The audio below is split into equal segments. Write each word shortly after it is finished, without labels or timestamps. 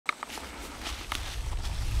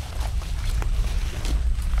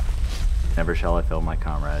Never shall I fail my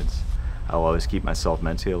comrades. I will always keep myself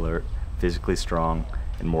mentally alert, physically strong,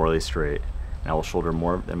 and morally straight, and I will shoulder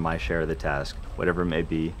more than my share of the task, whatever it may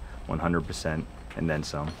be, 100%, and then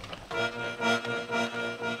some.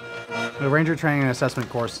 The Ranger Training and Assessment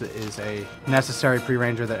course is a necessary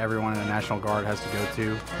pre-ranger that everyone in the National Guard has to go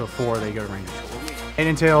to before they go to Ranger School. It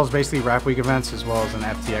entails basically RAP week events as well as an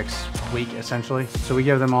FTX week, essentially. So we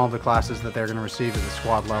give them all the classes that they're going to receive at the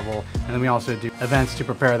squad level, and then we also do events to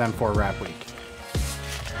prepare them for RAP week.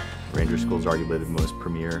 Ranger School is arguably the most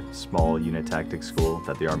premier small unit tactics school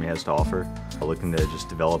that the Army has to offer. I'm looking to just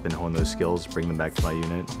develop and hone those skills, bring them back to my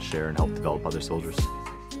unit, share and help develop other soldiers.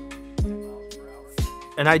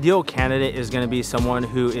 An ideal candidate is going to be someone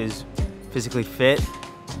who is physically fit,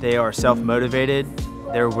 they are self-motivated,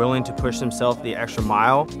 they're willing to push themselves the extra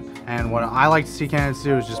mile. And what I like to see candidates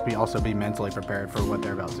do is just also be mentally prepared for what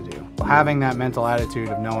they're about to do. Having that mental attitude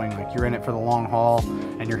of knowing like you're in it for the long haul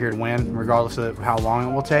and you're here to win, regardless of how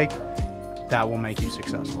long it will take, that will make you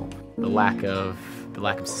successful. The lack of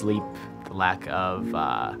sleep, the lack of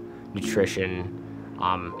nutrition,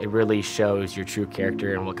 it really shows your true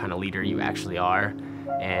character and what kind of leader you actually are.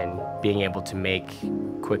 And being able to make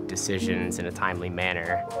quick decisions in a timely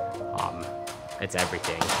manner, it's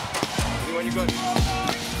everything.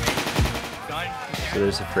 So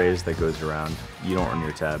there's a phrase that goes around, you don't earn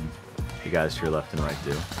your tab, the guys to your left and right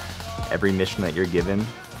do. Every mission that you're given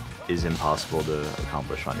is impossible to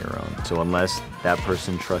accomplish on your own. So unless that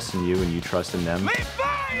person trusts in you and you trust in them,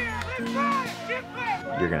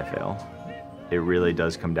 you're gonna fail. It really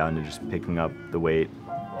does come down to just picking up the weight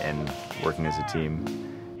and working as a team.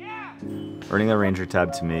 Earning the Ranger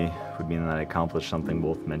tab to me would mean that I accomplished something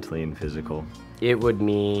both mentally and physical. It would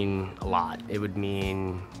mean a lot. It would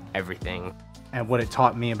mean everything. And what it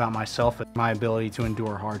taught me about myself is my ability to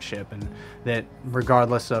endure hardship, and that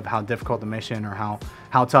regardless of how difficult the mission or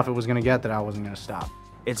how tough it was going to get, that I wasn't going to stop.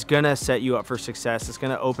 It's going to set you up for success. It's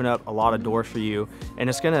going to open up a lot of doors for you, and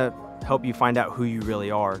it's going to help you find out who you really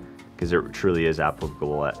are. Because it truly is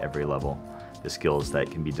applicable at every level, the skills that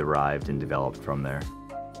can be derived and developed from there.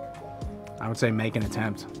 I would say make an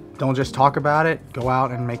attempt. Don't just talk about it, go out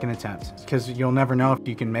and make an attempt. Because you'll never know if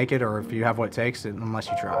you can make it or if you have what it takes unless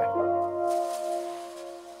you try.